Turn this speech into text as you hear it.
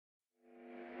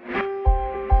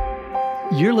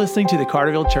You're listening to the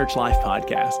Carterville Church Life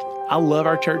Podcast. I love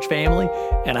our church family,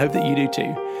 and I hope that you do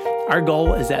too. Our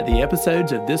goal is that the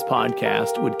episodes of this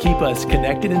podcast would keep us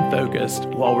connected and focused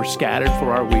while we're scattered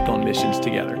for our week on missions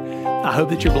together. I hope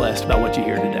that you're blessed by what you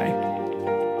hear today.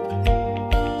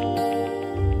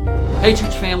 Hey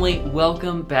church family,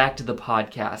 welcome back to the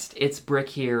podcast. It's Brick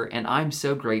here, and I'm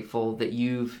so grateful that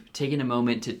you've taken a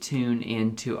moment to tune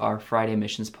into our Friday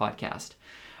Missions podcast.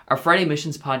 Our Friday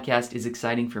Missions podcast is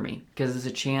exciting for me because it's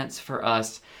a chance for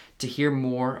us to hear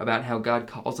more about how God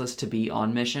calls us to be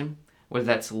on mission, whether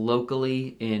that's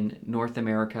locally in North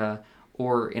America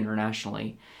or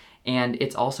internationally. And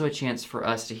it's also a chance for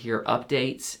us to hear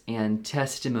updates and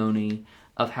testimony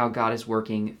of how God is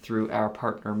working through our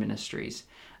partner ministries.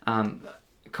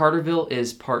 Carterville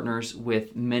is partners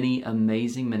with many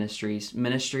amazing ministries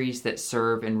that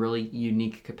serve in really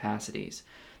unique capacities.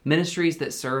 Ministries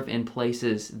that serve in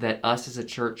places that us as a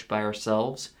church by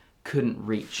ourselves couldn't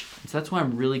reach. And so that's why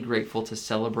I'm really grateful to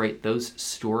celebrate those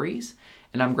stories,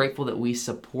 and I'm grateful that we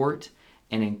support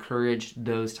and encourage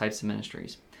those types of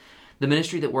ministries. The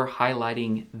ministry that we're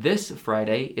highlighting this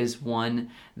Friday is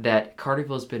one that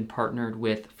Carterville has been partnered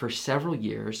with for several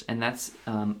years, and that's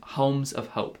Homes of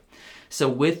Hope. So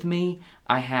with me,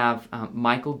 I have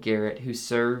Michael Garrett, who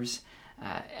serves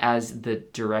as the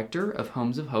director of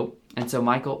Homes of Hope. And so,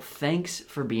 Michael, thanks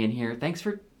for being here. Thanks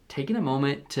for taking a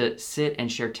moment to sit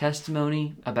and share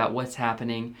testimony about what's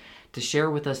happening, to share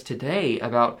with us today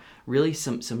about really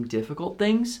some difficult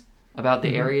things about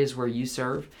the areas where you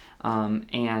serve.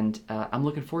 And I'm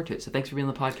looking forward to it. So thanks for being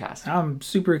on the podcast. I'm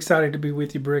super excited to be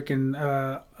with you, Brick. And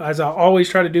as I always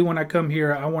try to do when I come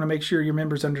here, I want to make sure your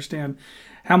members understand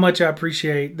how much I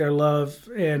appreciate their love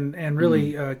and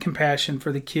really compassion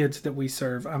for the kids that we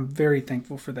serve. I'm very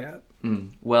thankful for that.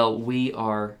 Well, we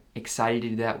are excited to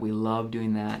do that. We love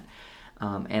doing that.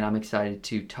 And I'm excited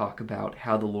to talk about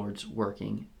how the Lord's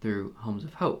working through Homes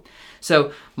of Hope.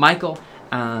 So, Michael,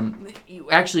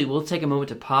 actually, we'll take a moment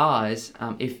to pause.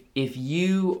 If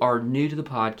you are new to the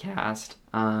podcast,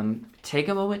 take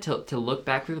a moment to look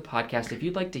back through the podcast. If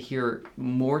you'd like to hear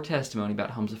more testimony about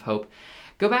Homes of Hope,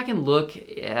 go back and look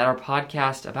at our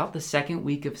podcast about the second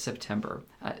week of September.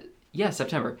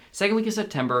 September. Second week of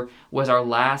September was our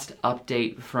last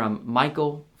update from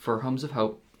Michael for Homes of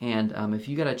Hope. And if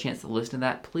you got a chance to listen to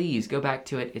that, please go back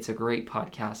to it. It's a great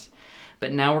podcast.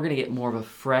 But now we're going to get more of a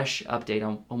fresh update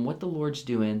on what the Lord's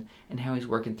doing and how He's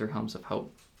working through Homes of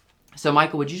Hope. So,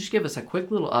 Michael, would you just give us a quick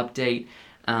little update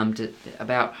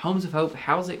about Homes of Hope?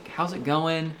 How's it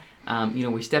going?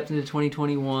 We stepped into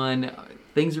 2021.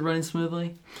 Things are running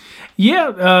smoothly?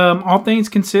 Yeah, all things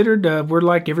considered, we're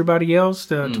like everybody else.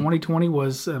 2020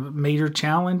 was a major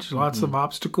challenge, lots of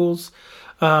obstacles.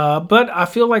 But I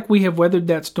feel like we have weathered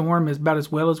that storm about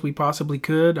as well as we possibly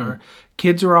could. Our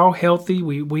kids are all healthy.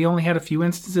 We only had a few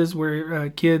instances where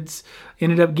kids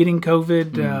ended up getting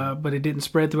COVID, but it didn't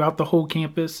spread throughout the whole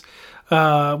campus.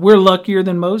 We're luckier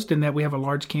than most in that we have a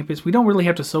large campus. We don't really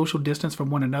have to social distance from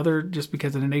one another just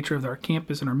because of the nature of our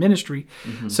campus and our ministry.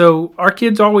 So our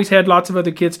kids always had lots of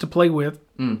other kids to play with.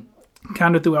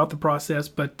 Kind of throughout the process,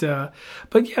 but yeah,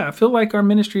 I feel like our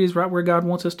ministry is right where God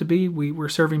wants us to be. We're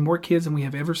serving more kids than we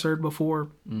have ever served before,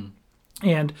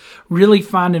 and really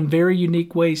finding very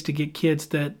unique ways to get kids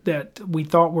that we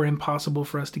thought were impossible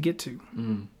for us to get to.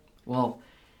 Well,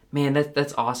 man,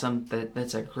 that's awesome.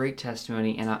 That's a great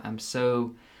testimony, and I'm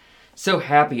so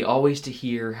happy always to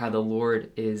hear how the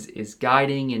Lord is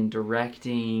guiding and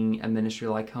directing a ministry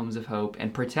like Homes of Hope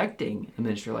and protecting a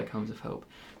ministry like Homes of Hope.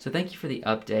 So thank you for the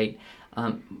update.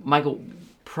 Michael,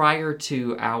 prior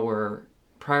to our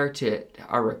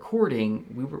recording,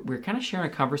 we were kind of sharing a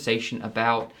conversation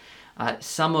about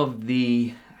some of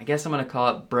the, I guess I'm going to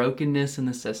call it brokenness in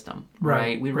the system,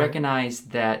 right? We recognize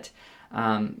that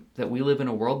we live in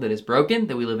a world that is broken,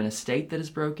 that we live in a state that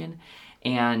is broken,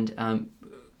 and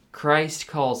Christ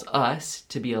calls us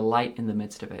to be a light in the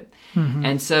midst of it.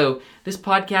 And so this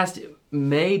podcast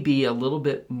may be a little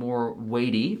bit more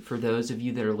weighty for those of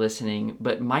you that are listening,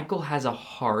 but Michael has a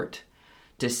heart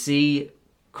to see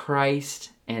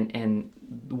Christ and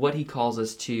what He calls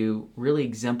us to really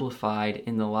exemplified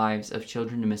in the lives of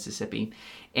children in Mississippi.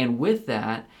 And with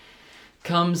that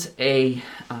comes a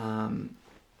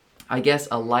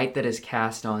light that is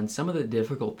cast on some of the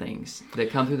difficult things that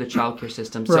come through the childcare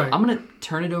system. So I'm going to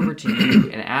turn it over to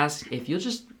you and ask if you'll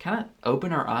just kind of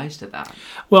open our eyes to that.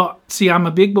 Well, see, I'm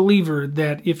a big believer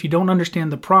that if you don't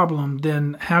understand the problem,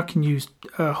 then how can you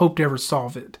hope to ever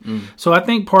solve it? So I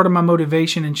think part of my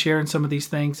motivation in sharing some of these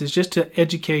things is just to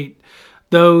educate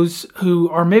those who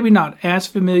are maybe not as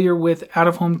familiar with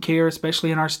out-of-home care,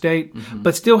 especially in our state,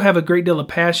 but still have a great deal of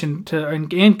passion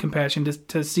and compassion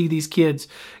to see these kids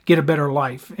get a better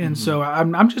life. And so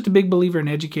I'm just a big believer in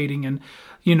educating. And,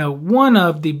 one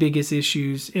of the biggest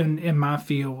issues in my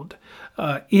field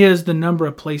is the number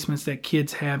of placements that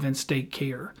kids have in state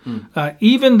care.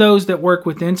 Even those that work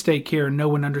within state care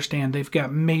know and understand they've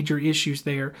got major issues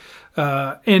there.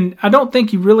 And I don't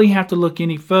think you really have to look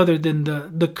any further than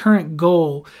the current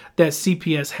goal that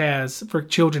CPS has for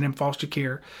children in foster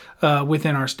care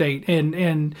within our state.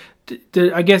 And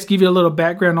to, I guess, give you a little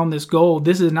background on this goal,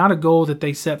 this is not a goal that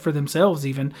they set for themselves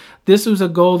even. This was a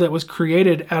goal that was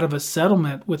created out of a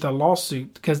settlement with a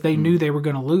lawsuit because they knew they were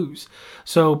going to lose.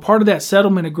 So part of that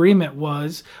settlement agreement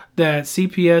was that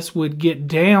CPS would get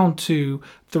down to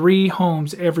 3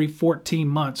 homes every 14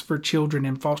 months for children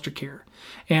in foster care.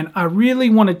 And I really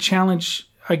want to challenge,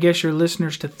 I guess, your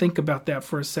listeners to think about that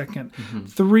for a second.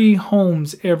 3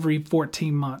 homes every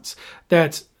 14 months.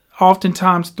 That's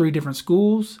oftentimes 3 different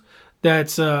schools.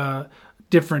 That's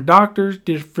different doctors,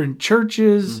 different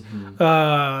churches,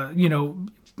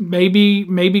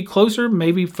 maybe closer,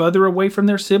 maybe further away from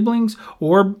their siblings,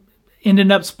 or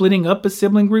ended up splitting up a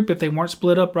sibling group if they weren't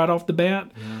split up right off the bat.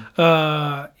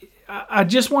 I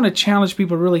just want to challenge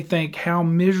people to really think how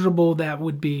miserable that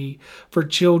would be for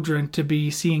children to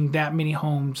be seeing that many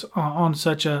homes on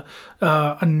such a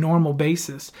normal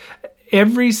basis.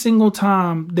 Every single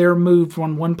time they're moved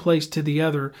from one place to the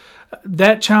other,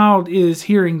 that child is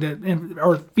hearing that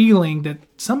or feeling that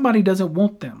somebody doesn't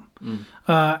want them.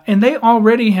 And they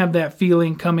already have that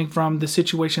feeling coming from the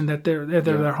situation that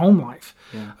their home life.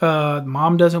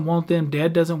 Mom doesn't want them,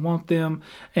 dad doesn't want them,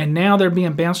 and now they're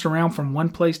being bounced around from one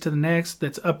place to the next.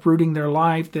 That's uprooting their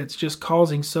life. That's just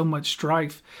causing so much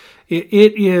strife.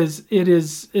 It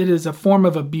is a form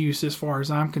of abuse as far as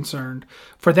I'm concerned.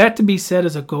 For that to be set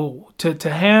as a goal, to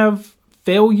have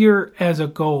failure as a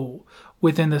goal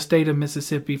within the state of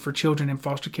Mississippi for children in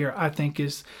foster care, I think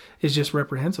is just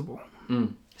reprehensible.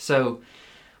 So,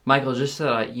 Michael, just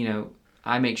so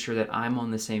I make sure that I'm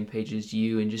on the same page as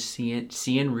you and just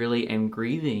seeing really and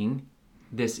grieving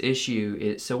this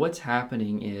issue. So what's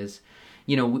happening is,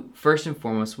 first and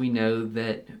foremost, we know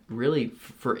that really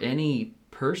for any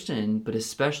person, but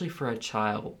especially for a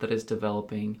child that is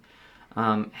developing,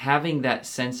 having that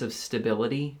sense of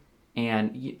stability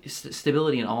and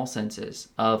stability in all senses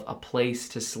of a place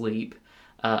to sleep,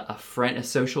 a friend, a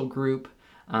social group,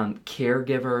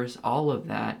 caregivers, all of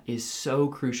that is so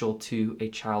crucial to a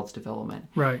child's development.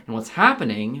 Right. And what's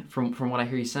happening, from what I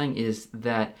hear you saying, is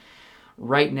that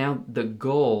right now the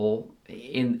goal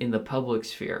in the public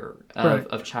sphere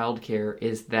of childcare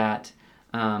is that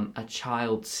a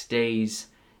child stays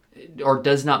or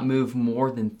does not move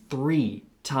more than 3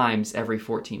 times every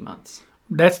 14 months.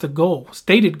 That's the goal,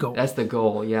 stated goal. That's the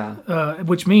goal, yeah.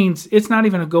 Which means it's not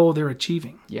even a goal they're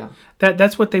achieving. Yeah.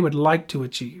 That's what they would like to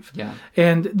achieve. Yeah.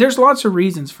 And there's lots of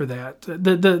reasons for that.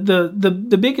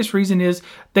 The biggest reason is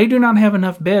they do not have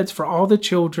enough beds for all the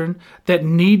children that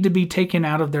need to be taken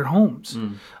out of their homes.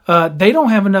 They don't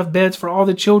have enough beds for all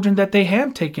the children that they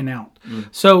have taken out.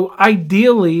 So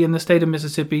ideally in the state of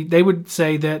Mississippi, they would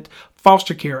say that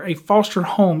foster care, a foster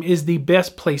home, is the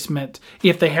best placement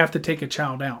if they have to take a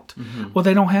child out. Well,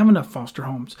 they don't have enough foster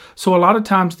homes. So a lot of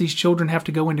times these children have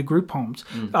to go into group homes.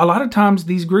 A lot of times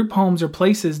these group homes are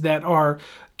places that are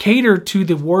catered to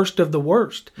the worst of the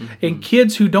worst. And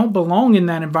kids who don't belong in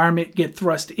that environment get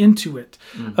thrust into it.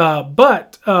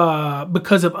 But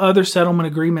because of other settlement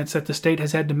agreements that the state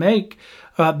has had to make,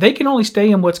 they can only stay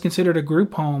in what's considered a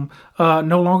group home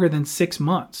no longer than 6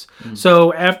 months.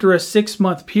 So after a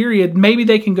 6-month period, maybe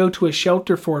they can go to a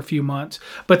shelter for a few months,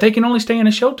 but they can only stay in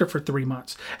a shelter for 3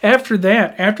 months. After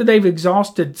that, after they've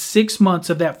exhausted 6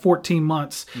 months of that 14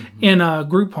 months in a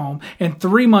group home and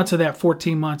 3 months of that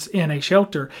 14 months in a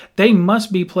shelter, they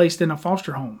must be placed in a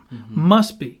foster home.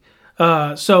 Must be.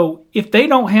 So if they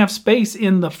don't have space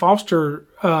in the foster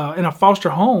in a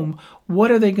foster home,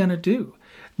 what are they going to do?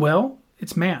 Well,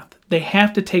 it's math. They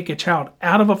have to take a child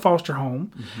out of a foster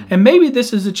home, and maybe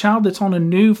this is a child that's on a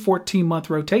new 14-month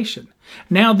rotation.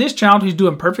 Now this child who's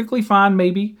doing perfectly fine,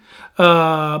 maybe,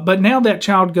 but now that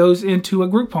child goes into a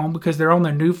group home because they're on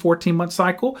their new 14-month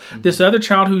cycle. This other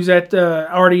child who's at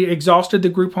already exhausted the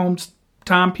group home's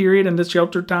time period and the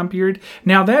shelter time period,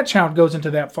 now that child goes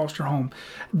into that foster home.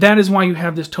 That is why you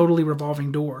have this totally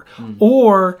revolving door.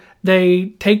 Or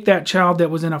they take that child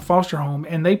that was in a foster home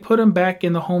and they put them back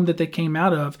in the home that they came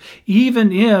out of,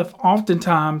 even if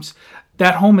oftentimes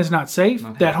that home is not safe.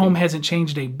 That home hasn't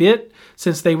changed a bit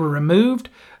since they were removed.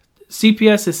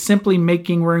 CPS is simply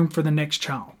making room for the next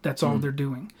child. That's all they're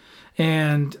doing.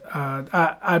 And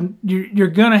you're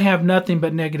going to have nothing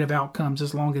but negative outcomes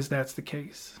as long as that's the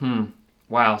case.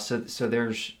 Wow. So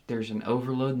there's an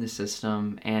overload in the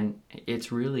system, and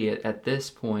it's really at this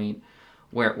point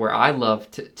where I love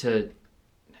to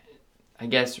I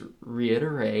guess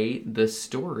reiterate the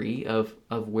story of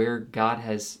where God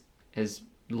has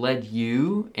led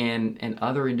you and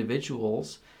other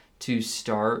individuals to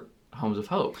start Homes of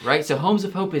Hope, right? So Homes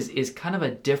of Hope is kind of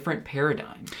a different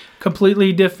paradigm.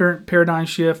 Completely different paradigm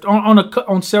shift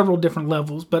on several different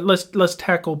levels, but let's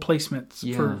tackle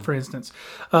placements for instance.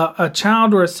 A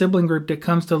child or a sibling group that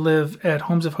comes to live at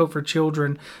Homes of Hope for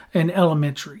Children in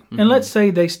elementary. And let's say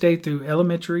they stay through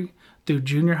elementary, through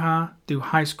junior high, through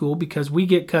high school, because we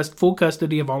get full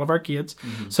custody of all of our kids.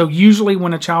 So usually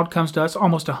when a child comes to us,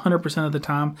 almost 100% of the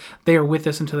time, they are with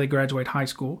us until they graduate high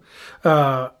school.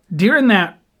 During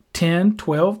that 10,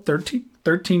 12,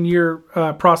 13-year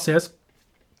process,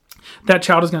 that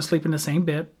child is going to sleep in the same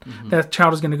bed. That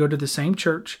child is going to go to the same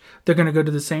church. They're going to go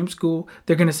to the same school.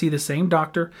 They're going to see the same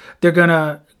doctor. They're going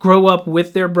to grow up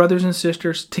with their brothers and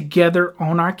sisters together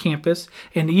on our campus.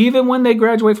 And even when they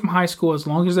graduate from high school, as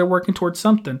long as they're working towards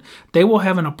something, they will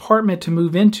have an apartment to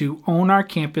move into on our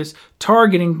campus,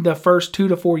 targeting the first 2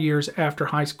 to 4 years after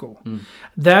high school.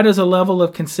 That is a level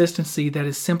of consistency that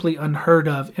is simply unheard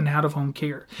of in out-of-home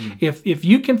care. If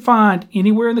you can find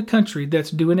anywhere in the country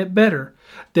that's doing it better,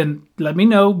 then let me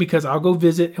know, because I'll go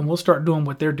visit and we'll start doing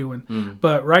what they're doing.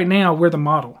 But right now, we're the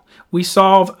model. We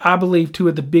solve, I believe, two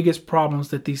of the biggest problems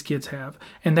that these kids have,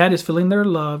 and that is feeling they're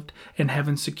loved and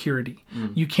having security.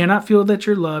 You cannot feel that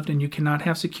you're loved and you cannot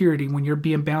have security when you're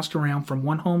being bounced around from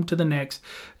one home to the next.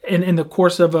 And in the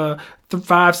course of a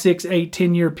 5, 6, 8,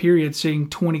 10-year period, seeing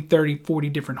 20, 30, 40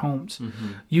 different homes.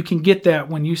 You can get that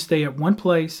when you stay at one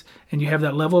place and you have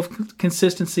that level of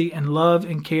consistency and love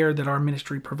and care that our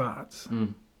ministry provides.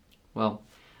 Well,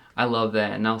 I love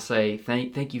that, and I'll say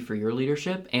thank you for your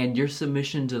leadership and your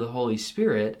submission to the Holy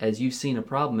Spirit as you've seen a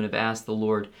problem and have asked the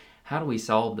Lord, how do we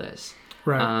solve this?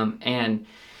 Right. And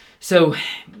so,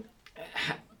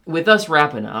 with us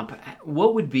wrapping up,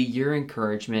 what would be your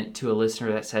encouragement to a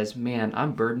listener that says, man,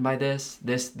 I'm burdened by this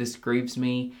grieves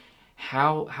me.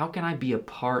 How can I be a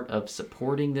part of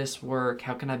supporting this work?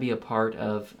 How can I be a part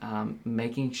of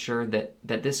making sure that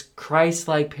this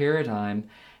Christ-like paradigm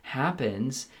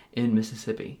happens in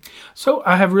Mississippi? So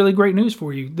I have really great news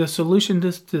for you. The solution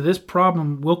to this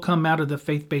problem will come out of the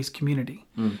faith-based community.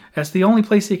 That's the only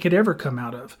place it could ever come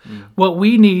out of. What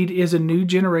we need is a new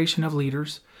generation of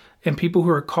leaders and people who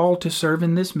are called to serve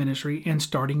in this ministry and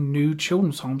starting new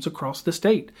children's homes across the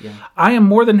state. I am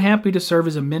more than happy to serve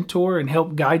as a mentor and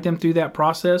help guide them through that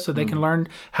process so they can learn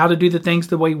how to do the things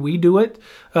the way we do it,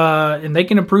 and they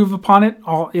can improve upon it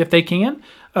if they can.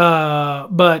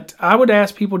 But I would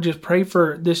ask people, just pray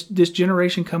for this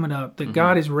generation coming up, that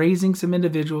God is raising some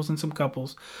individuals and some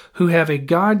couples who have a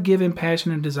God-given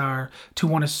passion and desire to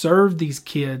want to serve these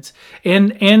kids, and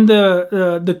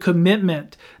the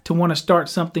commitment to want to start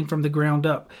something from the ground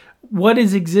up. What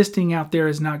is existing out there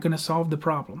is not going to solve the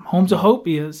problem. Homes of Hope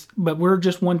is, but we're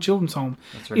just one children's home.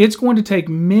 That's right. It's going to take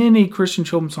many Christian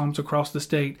children's homes across the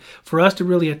state for us to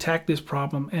really attack this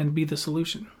problem and be the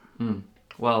solution.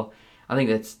 Well, I think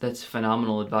that's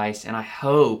phenomenal advice, and I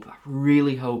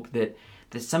really hope that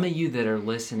some of you that are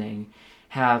listening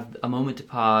have a moment to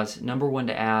pause. Number one,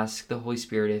 to ask the Holy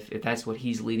Spirit if that's what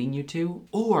He's leading you to,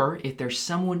 or if there's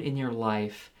someone in your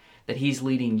life that He's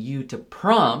leading you to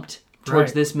prompt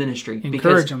towards this ministry.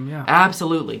 Encourage them, yeah.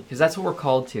 Absolutely, because that's what we're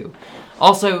called to.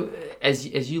 Also, as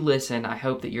you listen, I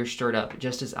hope that you're stirred up,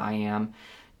 just as I am,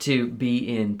 to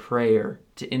be in prayer,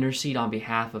 to intercede on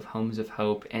behalf of Homes of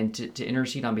Hope, and to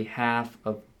intercede on behalf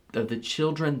of the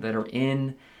children that are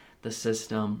in the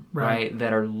system, right?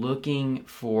 That are looking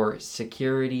for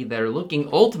security, that are looking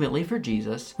ultimately for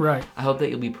Jesus. Right. I hope that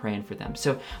you'll be praying for them.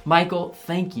 So, Michael,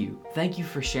 thank you. Thank you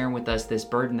for sharing with us this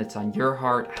burden that's on your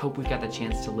heart. I hope we've got the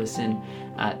chance to listen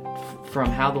from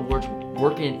how the Lord's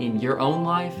working in your own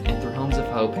life and through Homes of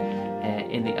Hope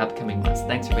in the upcoming months.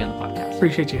 Thanks for being on the podcast.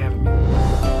 Appreciate you having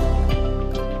me.